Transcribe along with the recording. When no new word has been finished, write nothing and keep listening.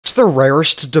It's the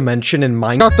rarest dimension in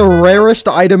Minecraft. Not the rarest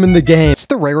item in the game. It's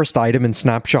the rarest item in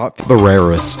Snapshot. The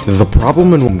rarest. The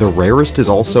problem in the rarest is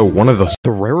also one of the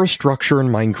rarest structure in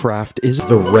Minecraft is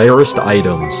the rarest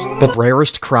items. But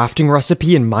rarest crafting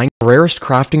recipe in Minecraft. The rarest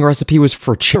crafting recipe was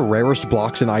for the rarest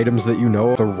blocks and items that you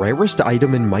know. The rarest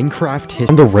item in Minecraft is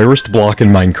the rarest block in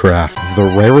Minecraft.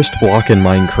 The rarest block in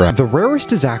Minecraft. The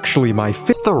rarest is actually my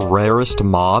fifth. The rarest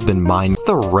mob in Minecraft.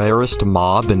 The rarest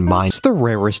mob in Minecraft. The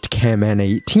rarest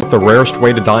camman18. The rarest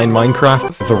way to die in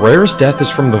Minecraft. The rarest death is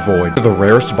from the void. The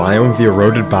rarest biome, the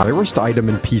eroded biome. The rarest item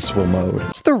in peaceful mode.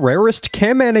 It's the rarest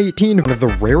camman18 of the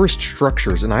rarest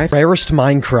structures, and I have rarest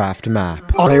Minecraft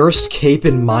map. Rarest cape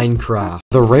in Minecraft.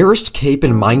 The rarest cape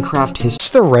in Minecraft is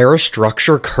the rarest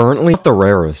structure currently. The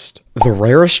rarest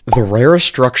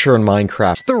structure in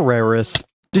Minecraft. It's the rarest.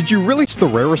 Did you really? It's the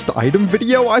rarest item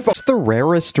video? It's the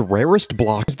rarest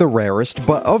block is the rarest,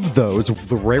 but of those,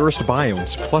 the rarest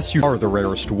biomes, plus you are the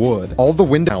rarest wood. All the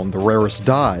wind down, the rarest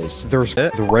dies. There's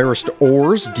the rarest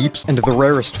ores, deeps, and the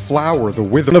rarest flower, the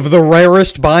wither of the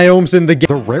rarest biomes in the game.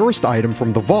 The rarest item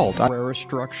from the vault. Rarest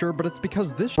structure, but it's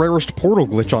because this rarest portal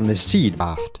glitch on this seed.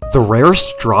 The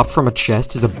rarest drop from a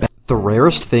chest is the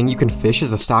rarest thing you can fish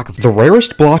is a stack of the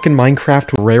rarest block in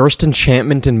Minecraft, rarest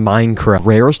enchantment in Minecraft,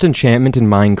 rarest enchantment in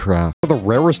Minecraft. The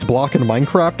rarest block in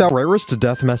Minecraft, rarest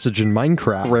death message in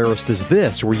Minecraft. Rarest is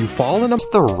this, where you fall in a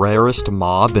the rarest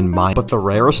mob in Minecraft. But the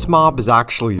rarest mob is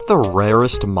actually the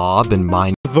rarest mob in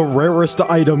Minecraft. The rarest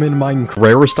item in Minecraft.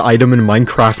 Rarest item in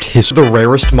Minecraft is the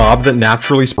rarest mob that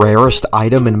naturally rarest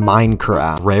item in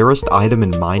Minecraft. Rarest item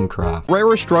in Minecraft.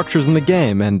 Rarest structures in the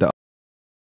game, and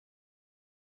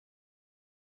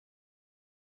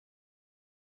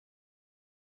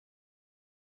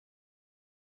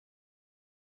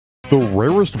the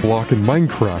rarest block in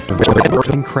Minecraft. The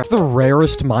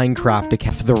rarest Minecraft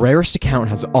account. The rarest account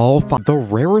has all five. The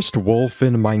rarest wolf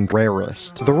in Minecraft.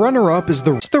 Rarest. The runner-up is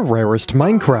the rarest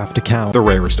Minecraft account. The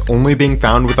rarest, only being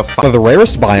found with the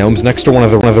rarest biomes next to one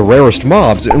of the rarest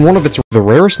mobs, and one of its the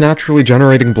rarest naturally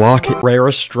generating block.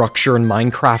 Rarest structure in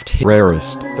Minecraft.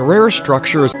 Rarest. The rarest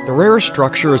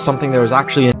structure is something that was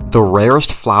actually in the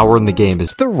rarest flower in the game.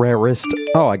 Is the rarest.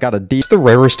 Oh, I got a D. It's the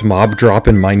rarest mob drop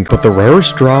in Minecraft. But the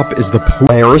rarest drop is the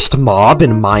rarest mob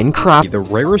in Minecraft. The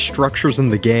rarest structures in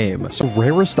the game. So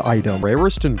rarest item.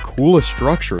 Rarest and coolest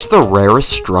structure. It's the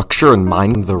rarest structure in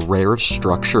Minecraft. The rarest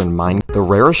structure in Minecraft. The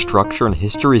rarest structure in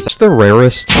history is the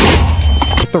rarest.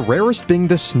 The rarest being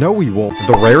the snowy wolf.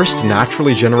 The rarest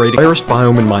naturally generating rarest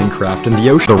biome in Minecraft and the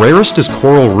ocean. The rarest is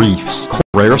coral reefs.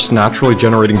 Rarest naturally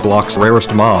generating blocks.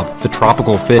 Rarest mob. The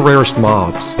tropical fish. Rarest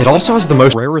mobs. It also has the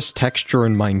most rarest texture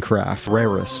in Minecraft.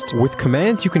 Rarest. With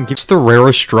commands you can give the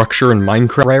rarest structure in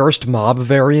Minecraft. Rarest mob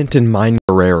variant in Minecraft.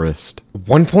 Rarest.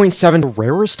 1.7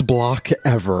 rarest block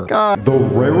ever. God. The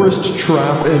rarest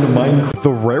trap in Minecraft.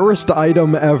 The rarest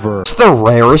item ever. It's the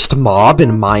rarest mob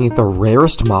in Minecraft. The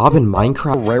rarest mob in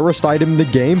Minecraft. The rarest item in the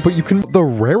game, but you can the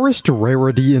rarest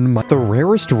rarity in the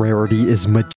rarest rarity is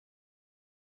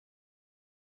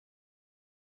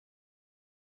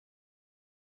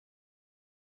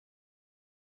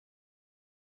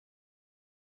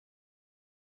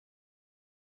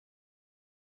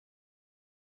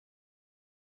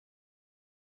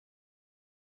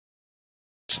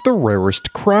the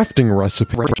rarest crafting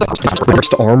recipe.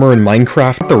 Rarest armor in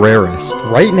Minecraft. The rarest.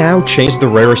 Right now, change the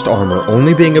rarest armor,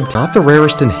 only being not the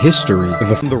rarest in history.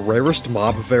 The rarest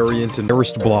mob variant in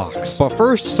rarest blocks. But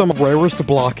first, some rarest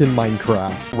block in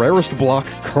Minecraft. Rarest block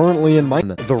currently in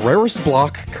Minecraft. The rarest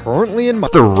block currently in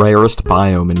Minecraft. The rarest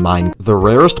biome in Minecraft. The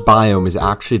rarest biome is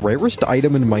actually rarest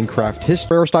item in Minecraft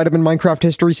history. Rarest item in Minecraft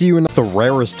history. See you in the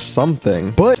rarest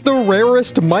something. But the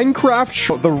rarest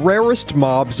Minecraft. The rarest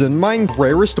mobs in Minecraft.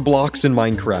 Rarest blocks in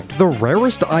Minecraft. The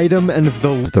rarest item and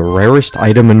the rarest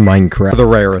item in Minecraft. The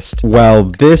rarest. Well,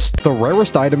 the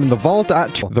rarest item in the vault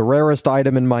at the rarest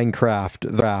item in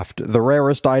Minecraft. The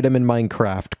rarest item in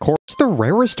Minecraft. The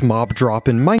rarest mob drop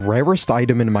in Minecraft. Rarest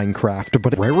item in Minecraft,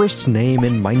 but rarest name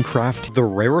in Minecraft. The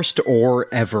rarest ore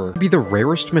ever. Be the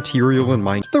rarest material in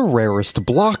Minecraft. The rarest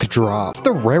block drop. It's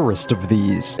the rarest of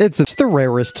these. It's the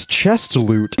rarest chest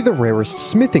loot. The rarest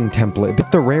smithing template.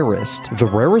 But the rarest. The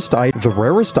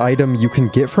rarest item you can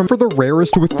get from for the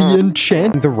rarest with the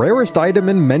enchant. The rarest item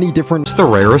in many different. The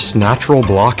rarest natural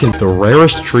block in the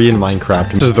rarest tree in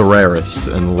Minecraft. This is the rarest,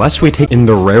 unless we take in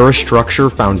the rarest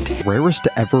structure found. Rarest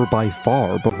ever by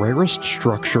far, but rarest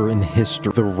structure in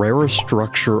history. The rarest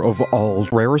structure of all.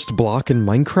 Rarest block in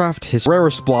Minecraft.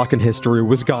 Rarest block in history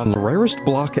was gone. The rarest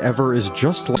block ever is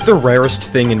just like the rarest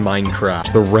thing in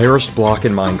Minecraft. The rarest block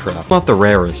in Minecraft. Not the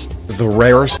rarest.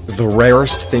 The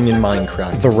rarest thing in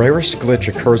Minecraft. The rarest glitch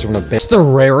occurs when it's the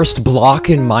rarest block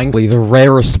in Minecraft. The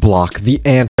rarest block,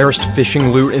 the rarest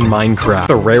fishing loot in Minecraft.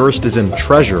 The rarest is in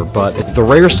treasure, but the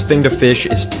rarest thing to fish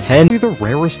is 10. The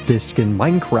rarest disc in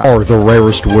Minecraft. Or the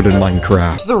rarest wood in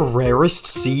Minecraft. The rarest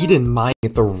seed in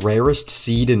Minecraft. The rarest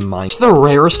seed in Minecraft. The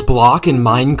rarest block in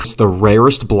Minecraft. The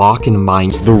rarest block in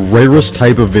Minecraft. The rarest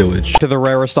type of village. To the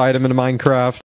rarest item in Minecraft.